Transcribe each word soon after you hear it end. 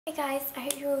Hey guys, I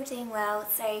hope you're all doing well.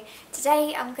 So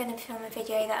today I'm going to film a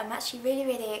video that I'm actually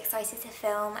really excited to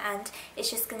film, and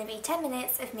it's just going to be 10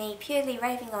 minutes of me purely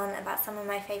raving on about some of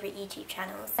my favourite YouTube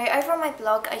channels. So over on my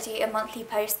blog I do a monthly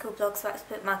post called Blogs About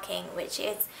Bookmarking, which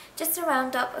is just a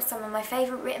roundup of some of my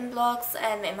favourite written blogs.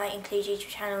 It might include YouTube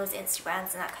channels,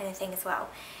 Instagrams and that kind of thing as well.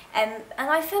 And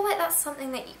I feel like that's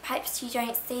something that perhaps you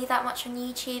don't see that much on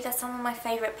YouTube. They're some of my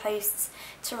favourite posts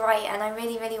to write, and I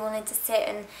really wanted to sit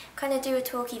and kind of do a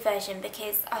talky version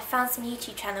because I found some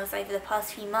YouTube channels over the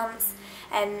past few months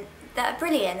that are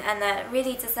brilliant and that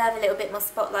really deserve a little bit more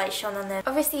spotlight shone on them.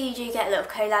 Obviously you do get a lot of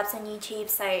collabs on YouTube,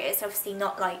 so it's obviously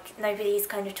not like nobody's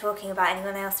kind of talking about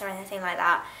anyone else or anything like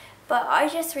that. But I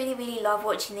just really love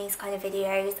watching these kind of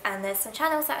videos, and there's some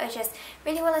channels that I just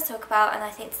really want to talk about and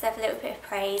I think deserve a little bit of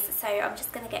praise, so I'm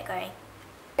just going to get going.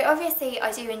 So obviously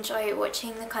I do enjoy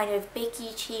watching the kind of big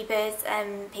YouTubers,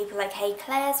 people like Hey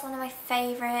Claire's one of my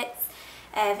favourites,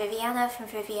 Viviana from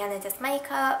Viviana Does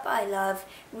Makeup. I love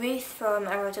Ruth from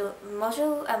A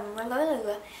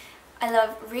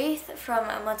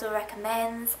Model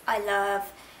Recommends. I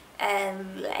love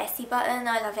Essie Button.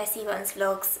 I love Essie Button's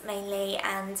vlogs mainly,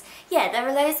 and yeah, there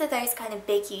are loads of those kind of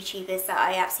big YouTubers that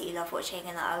I absolutely love watching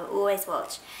and that I will always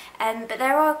watch. But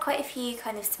there are quite a few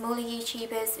kind of smaller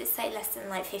YouTubers, it's say less than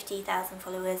like 50,000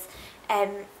 followers,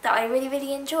 that I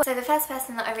really enjoy. So the first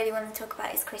person that I really want to talk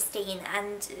about is Christine,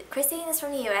 and Christine is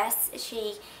from the US.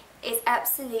 She is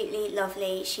absolutely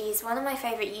lovely. She's one of my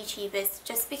favourite YouTubers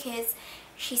just because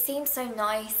she seems so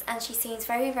nice and she seems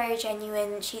very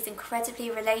genuine. She's incredibly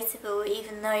relatable,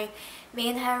 even though me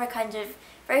and her are kind of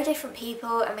very different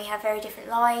people and we have very different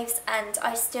lives, and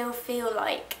I still feel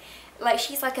like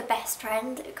she's like a best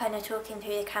friend kind of talking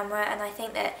through the camera. And I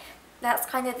think that that's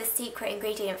kind of the secret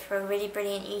ingredient for a really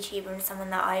brilliant YouTuber and someone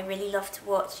that I really love to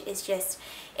watch, is just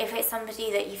if it's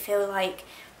somebody that you feel like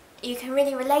you can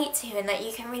really relate to and that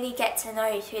you can really get to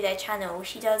know through their channel.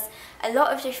 She does a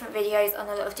lot of different videos on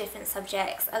a lot of different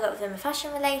subjects. A lot of them are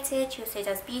fashion related. She also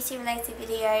does beauty related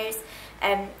videos,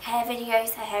 hair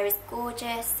videos. Her hair is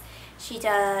gorgeous. She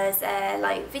does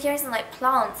like videos on like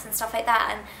plants and stuff like that,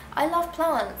 and I love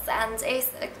plants, and it's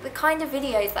the kind of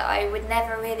videos that I would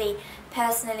never really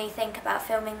personally think about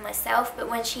filming myself, but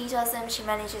when she does them she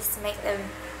manages to make them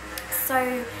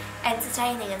so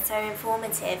entertaining and so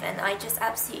informative, and I just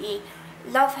absolutely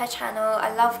love her channel.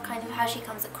 I love kind of how she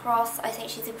comes across. I think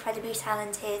she's incredibly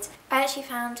talented. I actually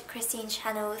found Christine's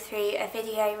channel through a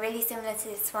video really similar to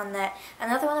this one that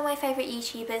another one of my favourite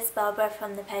YouTubers, Barbara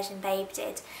from The Persian Babe,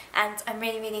 did, and I'm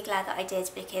really glad that I did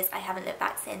because I haven't looked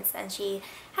back since, and she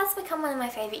has become one of my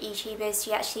favourite YouTubers.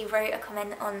 She actually wrote a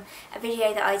comment on a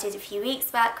video that I did a few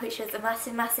weeks back, which was a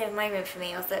massive moment for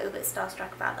me. I was a little bit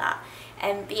starstruck about that.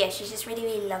 But yeah, she's just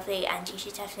really lovely, and you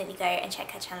should definitely go and check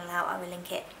her channel out. I will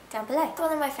link it down below.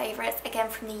 One of my favourites, again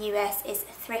from the US, is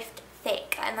Thrift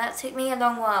Thick, and that took me a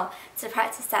long while to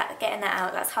practice getting that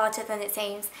out. That's harder than it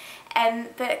seems.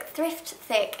 But Thrift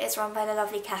Thick is run by the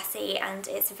lovely Cassie, and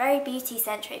it's a very beauty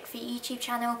centric YouTube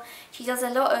channel. She does a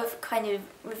lot of kind of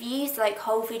reviews, like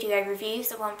whole video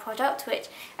reviews of one product, which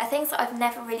are things that I've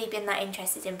never really been that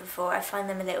interested in before. I find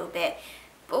them a little bit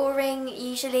boring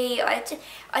usually. I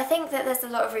think that there's a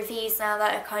lot of reviews now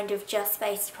that are kind of just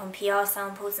based upon PR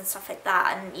samples and stuff like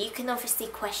that, and you can obviously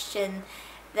question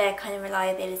their kind of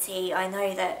reliability. I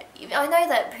know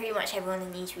that pretty much everyone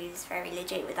on YouTube is very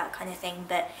legit with that kind of thing,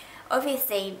 but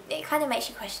obviously it kind of makes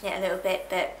you question it a little bit.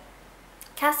 But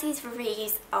Cassie's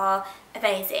reviews are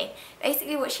amazing.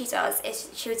 Basically what she does is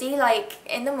she'll do, like,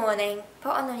 in the morning,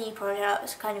 put on a new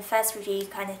product, kind of first review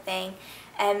kind of thing,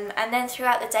 and then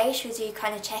throughout the day she'll do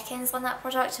kind of check-ins on that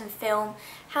product and film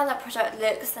how that product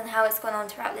looks and how it's gone on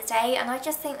throughout the day, and I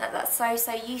just think that that's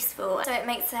so useful. So it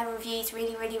makes her reviews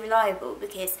really reliable,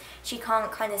 because she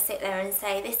can't kind of sit there and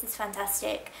say, this is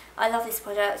fantastic, I love this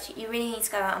product, you really need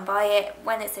to go out and buy it,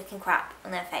 when it's looking crap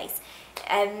on her face.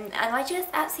 And I just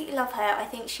absolutely love her. I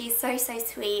think she's so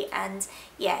sweet, and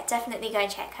yeah, definitely go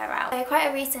and check her out. So quite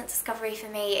a recent discovery for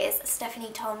me is Stephanie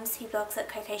Toms, who blogs at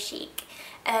Coco Chic.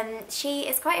 She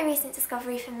is quite a recent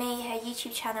discovery for me. Her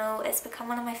YouTube channel has become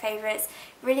one of my favourites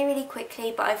really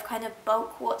quickly, but I've kind of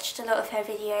bulk watched a lot of her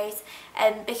videos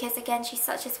because again, she's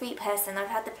such a sweet person. I've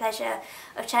had the pleasure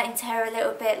of chatting to her a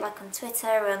little bit, like on Twitter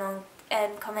and on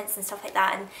comments and stuff like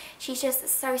that, and she's just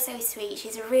so sweet.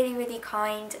 She's a really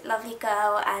kind, lovely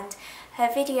girl, and her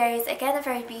videos again are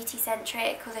very beauty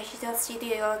centric, although she does do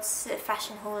the odd sort of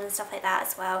fashion haul and stuff like that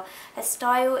as well. Her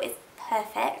style is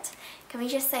perfect, can we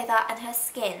just say that, and her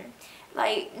skin.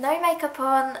 Like, no makeup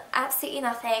on, absolutely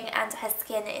nothing, and her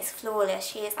skin is flawless.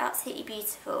 She is absolutely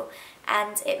beautiful,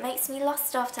 and it makes me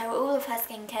lust after all of her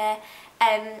skincare.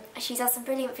 She does some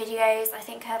brilliant videos. I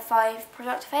think her 5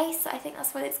 product face, I think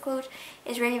that's what it's called,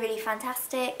 is really, really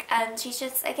fantastic. And she's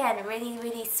just, again, really,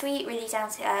 really sweet, really down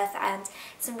to earth, and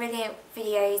some brilliant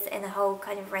videos in a whole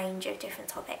kind of range of different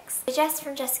topics. So Jess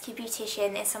from Jessica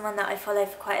Beautician is someone that I follow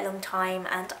for quite a long time,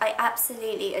 and I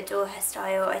absolutely adore her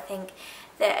style. I think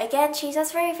that, again, she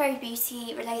does very, very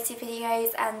beauty related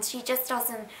videos, and she just does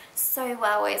them so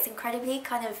well. It's incredibly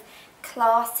kind of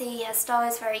classy, her style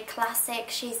is very classic,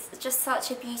 she's just such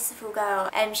a beautiful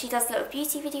girl. She does a lot of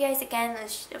beauty videos, again,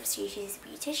 obviously she's a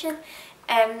beautician,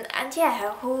 and yeah, her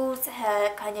hauls,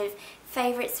 her kind of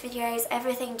favourites videos,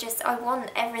 everything, just, I want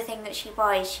everything that she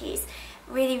buys. She's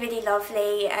really, really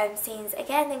lovely, seems,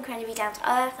 again, incredibly down to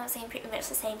earth. I'm saying pretty much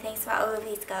the same things about all of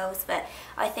these girls, but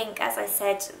I think, as I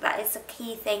said, that is a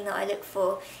key thing that I look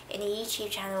for in a YouTube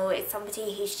channel. It's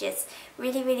somebody who's just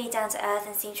really, really down to earth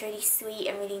and seems really sweet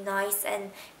and really nice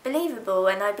and believable,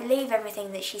 and I believe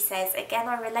everything that she says. Again,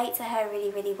 I relate to her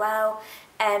really, really well.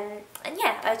 And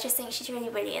yeah, I just think she's really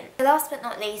brilliant. The last but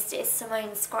not least is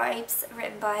Simone Scribes,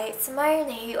 written by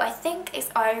Simone, who I think is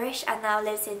Irish and now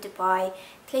lives in Dubai.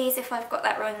 Please, if I've got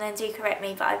that wrong, then do correct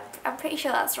me, but I'm pretty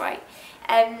sure that's right.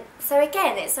 So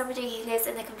again, it's somebody who lives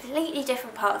in a completely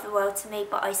different part of the world to me,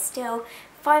 but I still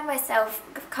find myself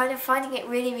kind of finding it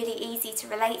really, really easy to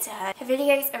relate to her. Her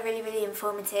videos are really, really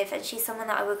informative, and she's someone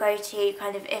that I will go to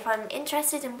kind of if I'm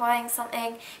interested in buying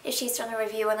something. If she's done a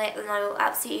review on it, then I will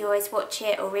absolutely always watch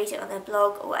it or read it on her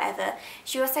blog or whatever.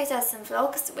 She also does some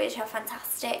vlogs, which are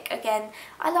fantastic. Again,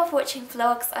 I love watching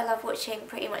vlogs, I love watching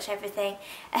pretty much everything.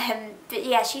 But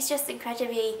yeah, she's just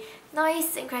incredibly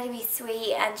nice, incredibly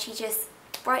sweet, and she just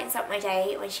brightens up my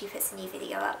day when she puts a new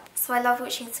video up. So I love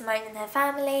watching Simone and her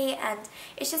family, and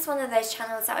it's just one of those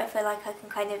channels that I feel like I can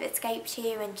kind of escape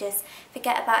to and just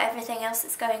forget about everything else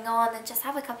that's going on and just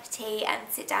have a cup of tea and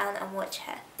sit down and watch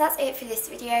her. That's it for this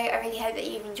video. I really hope that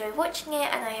you've enjoyed watching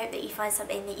it, and I hope that you find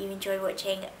something that you enjoy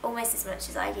watching almost as much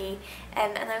as I do,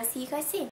 and I will see you guys soon.